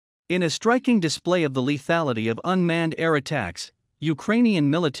In a striking display of the lethality of unmanned air attacks, Ukrainian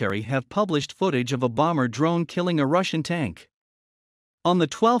military have published footage of a bomber drone killing a Russian tank. On the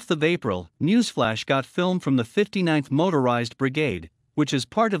 12th of April, Newsflash got film from the 59th Motorized Brigade, which is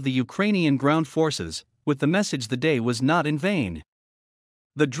part of the Ukrainian Ground Forces, with the message the day was not in vain.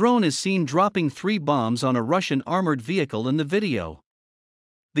 The drone is seen dropping 3 bombs on a Russian armored vehicle in the video.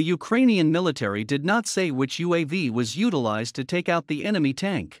 The Ukrainian military did not say which UAV was utilized to take out the enemy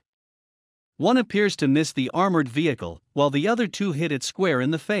tank. One appears to miss the armored vehicle, while the other 2 hit it square in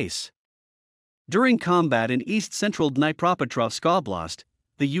the face. During combat in east-central Dnipropetrovsk Oblast,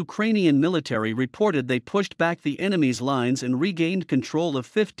 the Ukrainian military reported they pushed back the enemy's lines and regained control of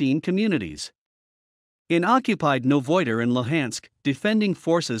 15 communities. In occupied Novoydar and Luhansk, defending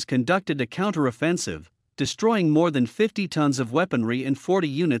forces conducted a counteroffensive, destroying more than 50 tons of weaponry and 40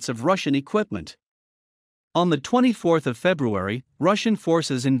 units of Russian equipment. On the 24th of February, Russian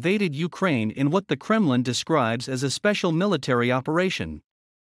forces invaded Ukraine in what the Kremlin describes as a special military operation.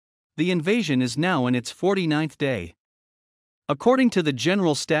 The invasion is now in its 49th day. According to the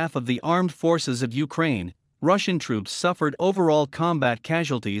General Staff of the Armed Forces of Ukraine, Russian troops suffered overall combat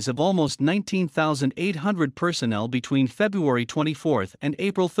casualties of almost 19,800 personnel between February 24 and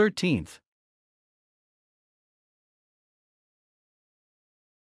April 13.